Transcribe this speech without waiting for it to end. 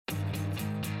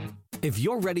If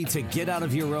you're ready to get out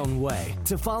of your own way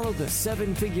to follow the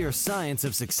seven-figure science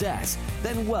of success,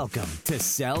 then welcome to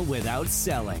Sell Without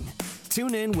Selling.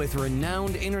 Tune in with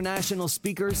renowned international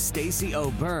speaker Stacey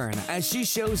O'Byrne as she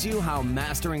shows you how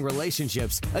mastering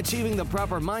relationships, achieving the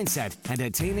proper mindset, and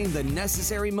attaining the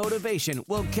necessary motivation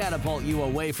will catapult you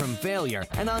away from failure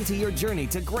and onto your journey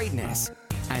to greatness.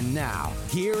 And now,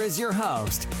 here is your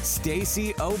host,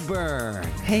 Stacey O'Byrne.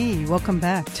 Hey, welcome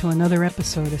back to another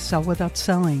episode of Sell Without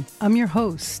Selling. I'm your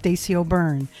host, Stacey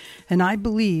O'Byrne, and I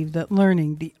believe that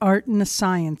learning the art and the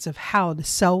science of how to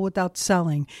sell without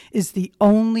selling is the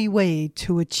only way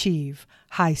to achieve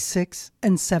high 6-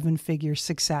 and 7-figure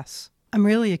success. I'm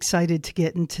really excited to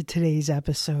get into today's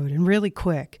episode, and really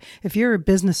quick, if you're a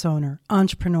business owner,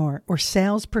 entrepreneur, or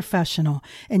sales professional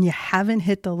and you haven't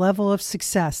hit the level of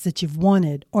success that you've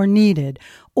wanted or needed,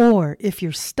 or if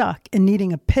you're stuck and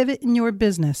needing a pivot in your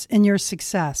business and your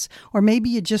success, or maybe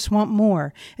you just want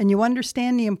more and you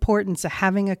understand the importance of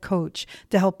having a coach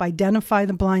to help identify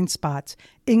the blind spots,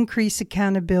 increase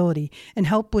accountability, and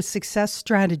help with success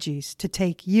strategies to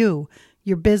take you,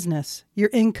 your business, your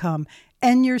income,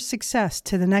 and your success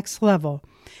to the next level.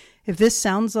 If this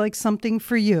sounds like something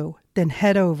for you, then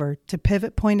head over to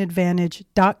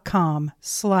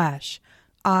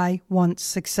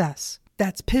pivotpointadvantage.com/I-want-success.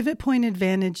 That's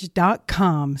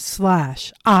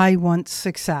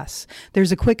pivotpointadvantage.com/I-want-success.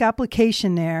 There's a quick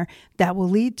application there that will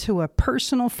lead to a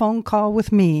personal phone call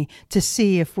with me to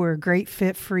see if we're a great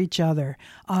fit for each other.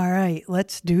 All right,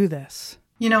 let's do this.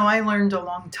 You know, I learned a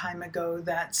long time ago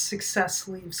that success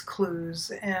leaves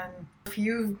clues. And if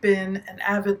you've been an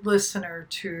avid listener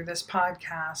to this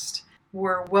podcast,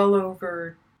 we're well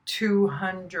over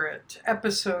 200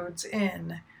 episodes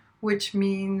in, which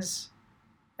means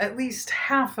at least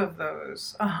half of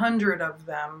those, 100 of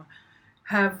them,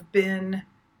 have been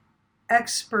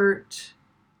expert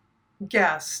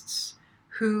guests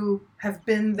who have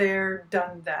been there,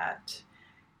 done that,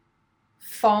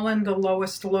 fallen the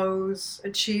lowest lows,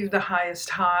 achieved the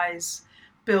highest highs,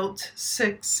 built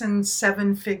 6- and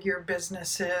 7-figure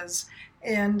businesses,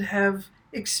 and have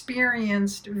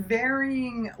experienced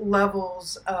varying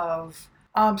levels of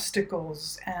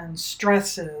obstacles and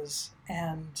stresses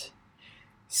and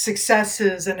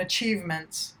successes and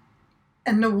achievements.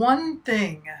 And the one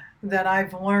thing that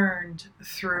I've learned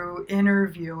through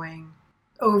interviewing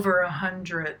over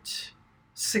 100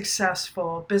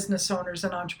 successful business owners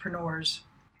and entrepreneurs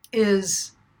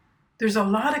is there's a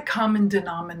lot of common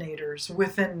denominators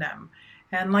within them.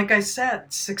 And like I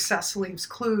said, success leaves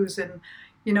clues. And,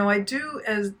 you know, I do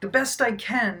as the best I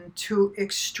can to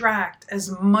extract as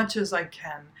much as I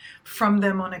can from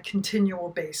them on a continual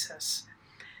basis.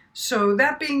 So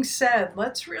that being said,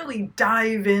 let's really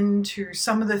dive into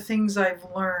some of the things I've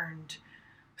learned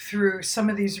through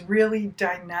some of these really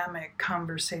dynamic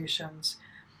conversations.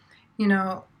 You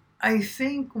know, I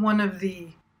think one of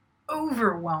the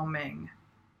overwhelming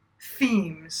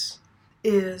themes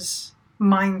is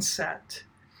mindset.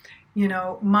 You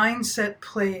know, mindset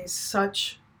plays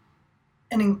such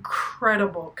an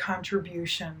incredible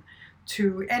contribution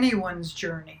to anyone's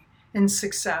journey in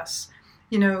success.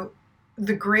 You know,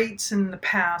 the greats in the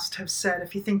past have said,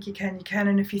 if you think you can, you can,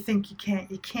 and if you think you can't,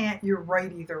 you can't. You're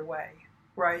right either way,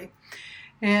 right?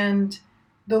 And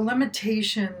the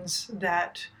limitations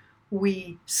that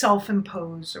we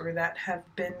self-impose or that have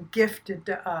been gifted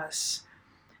to us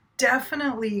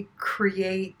definitely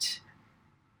create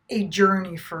a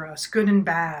journey for us, good and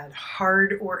bad,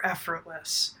 hard or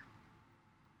effortless.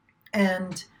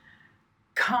 And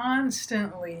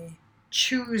constantly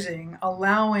choosing,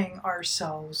 allowing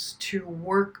ourselves to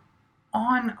work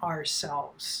on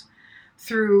ourselves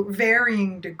through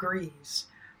varying degrees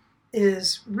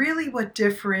is really what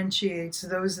differentiates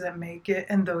those that make it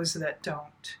and those that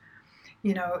don't.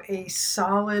 You know, a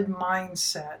solid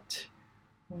mindset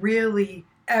really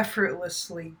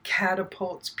effortlessly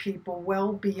catapults people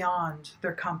well beyond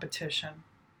their competition.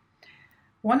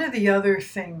 One of the other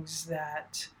things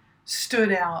that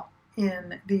stood out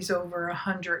in these over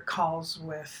 100 calls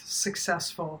with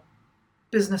successful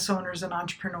business owners and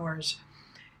entrepreneurs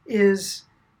is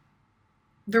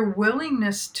their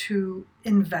willingness to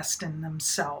invest in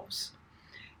themselves.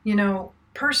 You know,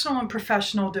 personal and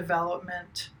professional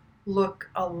development look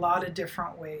a lot of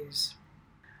different ways.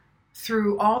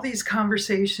 Through all these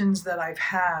conversations that I've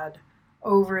had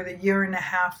over the year and a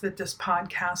half that this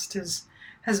podcast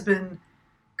has been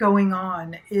going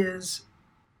on, is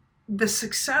the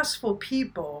successful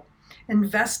people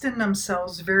invest in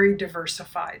themselves very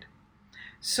diversified.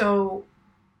 So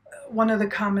one of the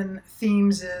common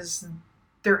themes is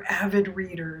they're avid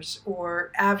readers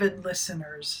or avid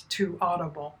listeners to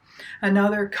Audible.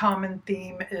 Another common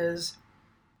theme is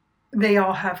they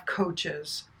all have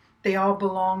coaches. They all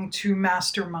belong to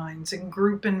masterminds and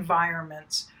group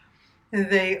environments.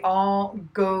 They all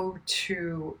go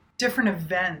to different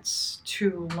events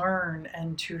to learn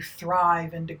and to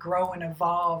thrive and to grow and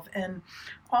evolve, and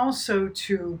also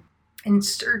to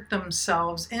insert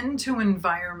themselves into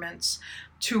environments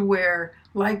to where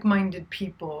like-minded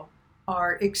people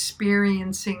are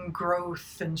experiencing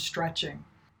growth and stretching.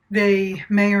 They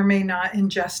may or may not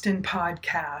ingest in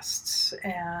podcasts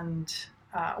and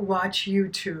watch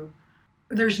YouTube.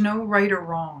 There's no right or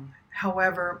wrong.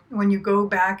 However, when you go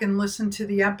back and listen to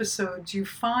the episodes, you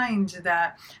find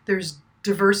that there's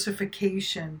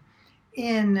diversification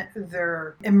in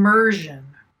their immersion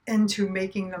into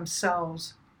making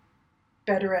themselves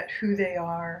better at who they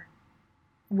are,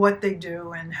 what they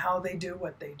do, and how they do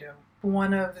what they do.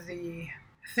 One of the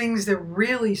things that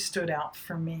really stood out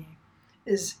for me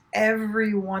is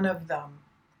every one of them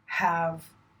have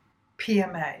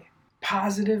PMA,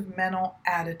 positive mental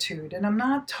attitude. And I'm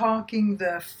not talking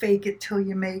the fake it till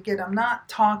you make it. I'm not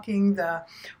talking the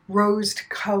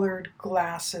rose-colored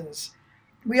glasses.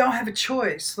 We all have a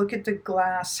choice. Look at the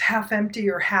glass half empty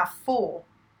or half full.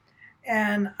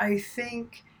 And I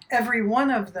think every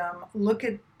one of them look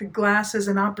at the glass as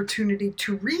an opportunity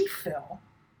to refill,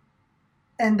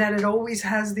 and that it always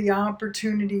has the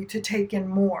opportunity to take in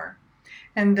more,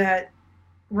 and that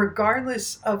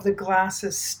regardless of the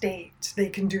glass's state, they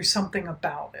can do something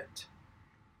about it.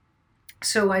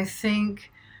 So I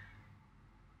think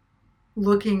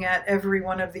looking at every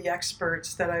one of the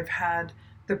experts that I've had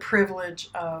the privilege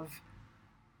of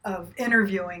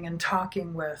interviewing and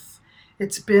talking with,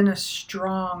 it's been a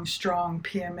strong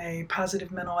PMA,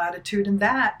 positive mental attitude, and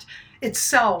that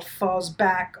itself falls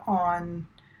back on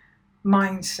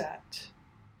mindset,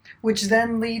 which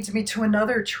then leads me to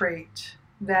another trait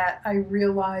that I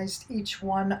realized each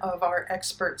one of our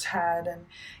experts had. And,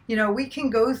 we can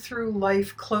go through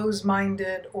life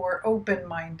closed-minded or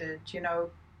open-minded.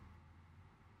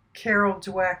 Carol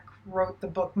Dweck wrote the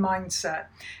book Mindset,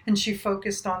 and she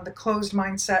focused on the closed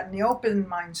mindset and the open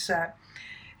mindset.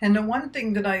 And the one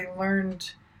thing that I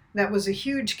learned that was a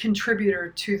huge contributor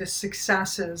to the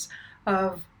successes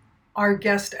of our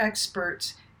guest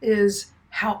experts is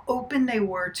how open they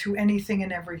were to anything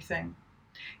and everything.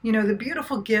 The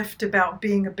beautiful gift about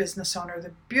being a business owner,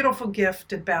 the beautiful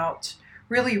gift about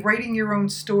really writing your own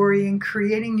story and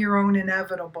creating your own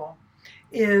inevitable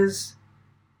is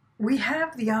we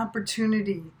have the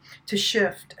opportunity to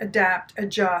shift, adapt,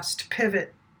 adjust,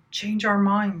 pivot, change our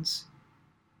minds.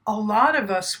 A lot of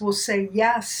us will say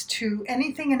yes to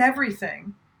anything and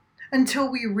everything until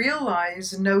we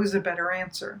realize no is a better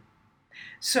answer.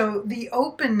 So the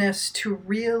openness to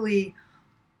really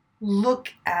look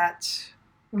at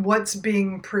what's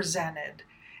being presented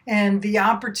and the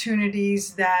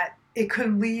opportunities that it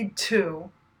could lead to,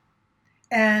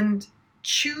 and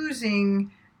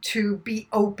choosing to be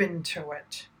open to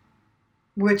it,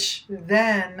 which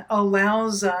then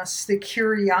allows us the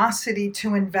curiosity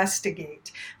to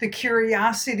investigate, the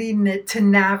curiosity to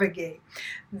navigate,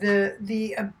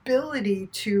 the ability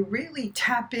to really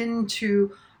tap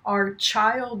into our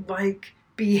childlike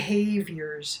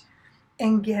behaviors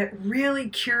and get really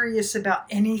curious about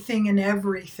anything and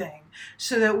everything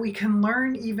so that we can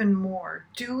learn even more,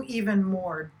 do even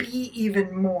more, be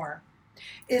even more.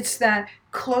 It's that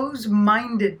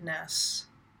closed-mindedness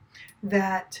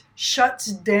that shuts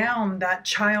down that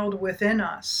child within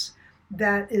us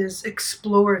that is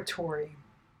exploratory,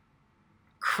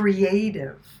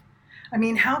 creative. I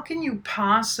mean, how can you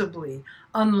possibly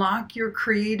unlock your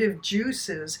creative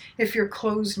juices if you're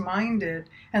closed-minded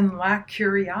and lack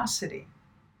curiosity?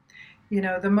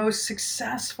 The most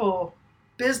successful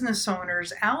business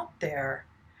owners out there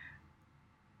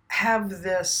have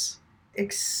this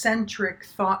eccentric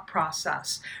thought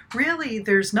process. Really,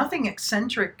 there's nothing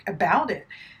eccentric about it.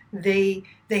 They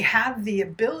have the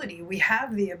ability, we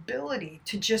have the ability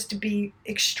to just be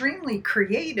extremely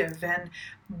creative, and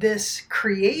this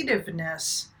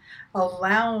creativeness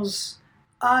allows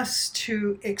us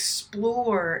to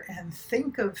explore and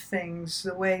think of things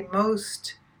the way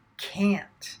most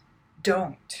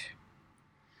don't.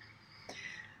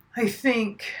 I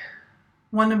think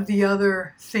one of the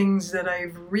other things that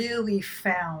I've really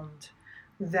found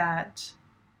that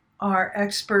our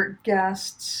expert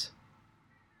guests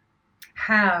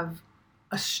have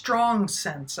a strong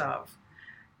sense of,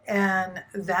 and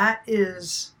that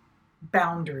is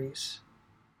boundaries.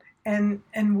 And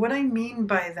what I mean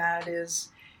by that is,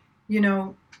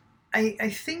 I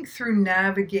think through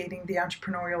navigating the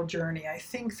entrepreneurial journey, I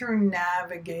think through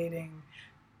navigating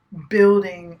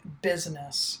building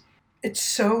business, it's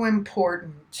so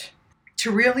important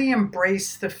to really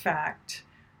embrace the fact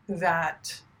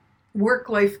that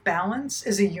work-life balance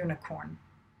is a unicorn.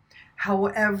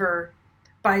 However,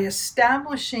 by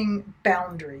establishing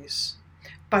boundaries,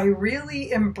 by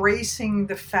really embracing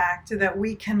the fact that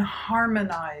we can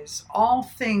harmonize all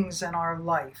things in our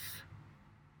life,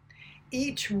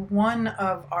 each one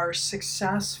of our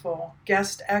successful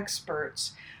guest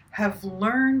experts have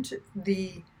learned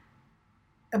the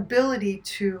ability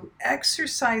to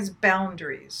exercise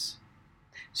boundaries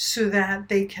so that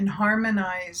they can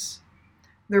harmonize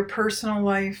their personal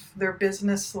life, their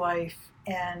business life,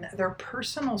 and their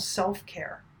personal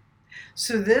self-care.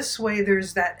 So this way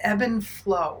there's that ebb and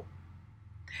flow.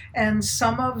 And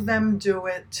some of them do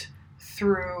it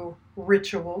through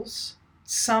rituals.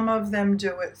 Some of them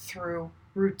do it through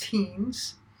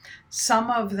routines.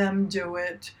 Some of them do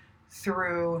it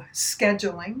through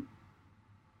scheduling.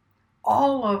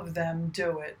 All of them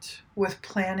do it with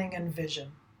planning and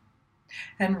vision.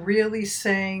 And really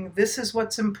saying, this is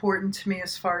what's important to me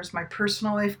as far as my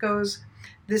personal life goes.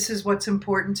 This is what's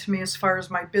important to me as far as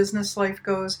my business life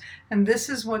goes. And this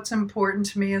is what's important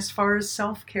to me as far as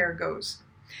self-care goes.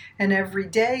 And every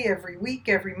day, every week,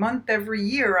 every month, every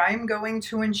year, I'm going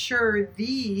to ensure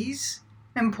these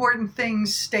important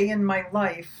things stay in my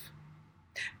life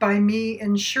by me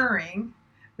ensuring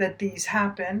that these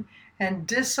happen and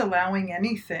disallowing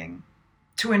anything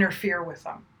to interfere with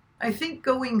them. I think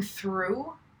going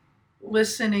through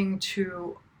listening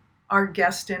to our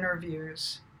guest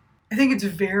interviews, I think it's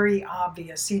very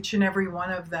obvious each and every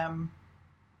one of them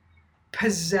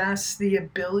possess the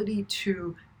ability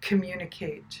to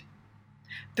communicate.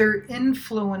 They're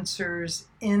influencers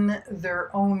in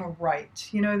their own right.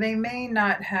 You know, they may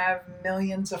not have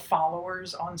millions of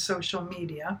followers on social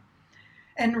media.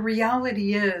 And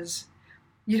reality is,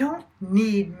 you don't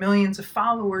need millions of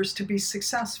followers to be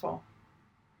successful.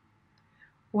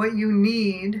 What you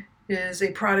need is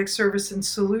a product, service, and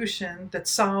solution that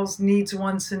solves needs,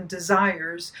 wants, and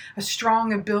desires, a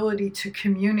strong ability to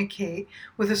communicate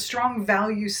with a strong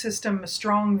value system, a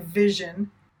strong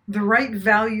vision, the right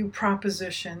value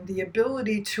proposition, the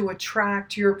ability to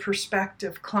attract your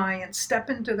prospective clients, step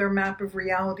into their map of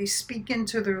reality, speak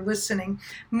into their listening,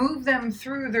 move them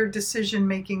through their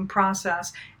decision-making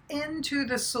process into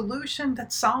the solution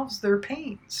that solves their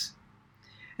pains.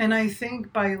 And I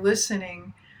think by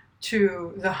listening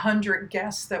to the 100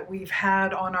 guests that we've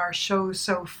had on our show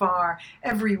so far,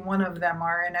 every one of them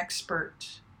are an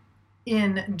expert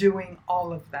in doing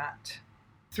all of that.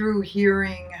 Through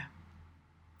hearing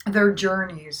their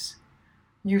journeys,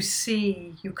 you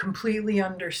completely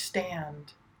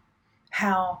understand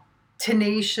how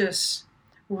tenacious,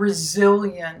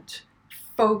 resilient,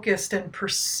 focused, and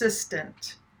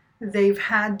persistent they've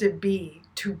had to be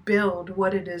to build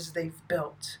what it is they've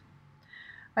built.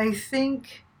 I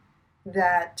think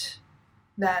that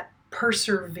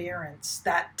perseverance,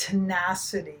 that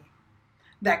tenacity,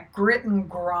 that grit and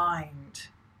grind,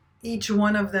 each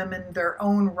one of them in their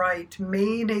own right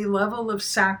made a level of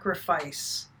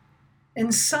sacrifice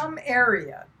in some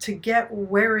area to get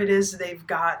where it is they've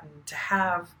gotten, to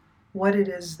have what it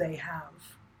is they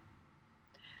have.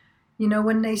 You know,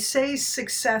 when they say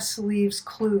success leaves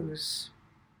clues,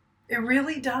 it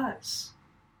really does.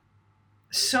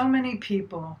 So many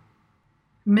people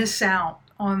miss out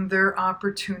on their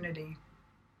opportunity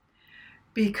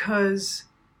because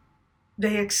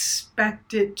they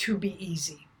expect it to be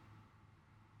easy.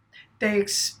 They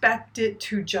expect it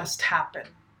to just happen.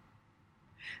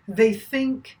 They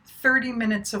think 30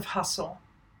 minutes of hustle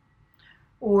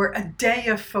or a day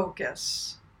of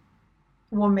focus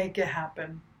will make it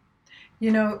happen.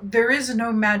 You know, there is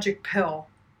no magic pill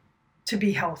to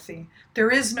be healthy.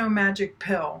 There is no magic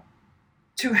pill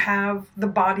to have the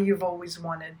body you've always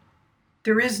wanted.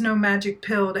 There is no magic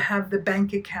pill to have the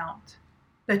bank account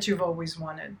that you've always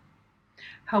wanted.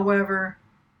 However,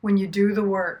 when you do the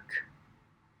work,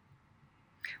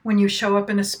 when you show up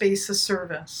in a space of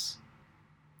service,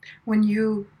 when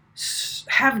you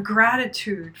have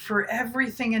gratitude for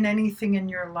everything and anything in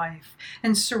your life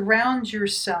and surround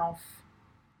yourself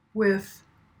with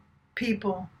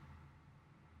people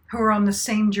who are on the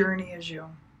same journey as you,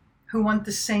 who want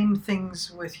the same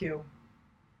things with you,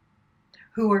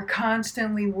 who are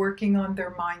constantly working on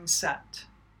their mindset,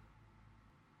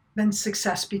 then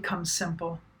success becomes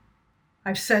simple.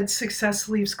 I've said success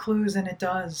leaves clues, and it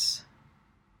does.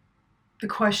 The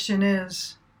question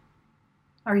is,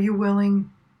 are you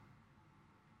willing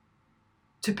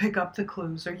to pick up the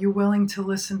clues? Are you willing to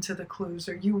listen to the clues?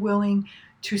 Are you willing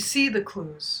to see the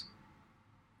clues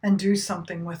and do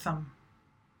something with them?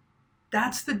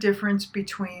 That's the difference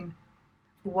between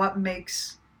what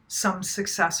makes some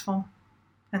successful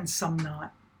and some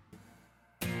not.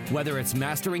 Whether it's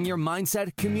mastering your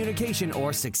mindset, communication,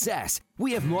 or success,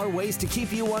 we have more ways to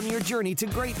keep you on your journey to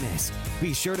greatness.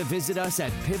 Be sure to visit us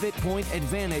at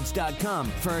pivotpointadvantage.com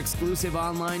for exclusive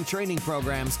online training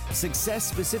programs,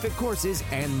 success-specific courses,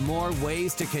 and more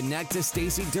ways to connect to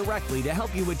Stacy directly to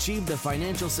help you achieve the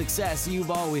financial success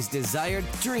you've always desired,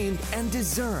 dreamed, and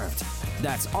deserved.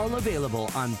 That's all available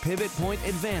on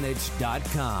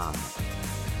pivotpointadvantage.com.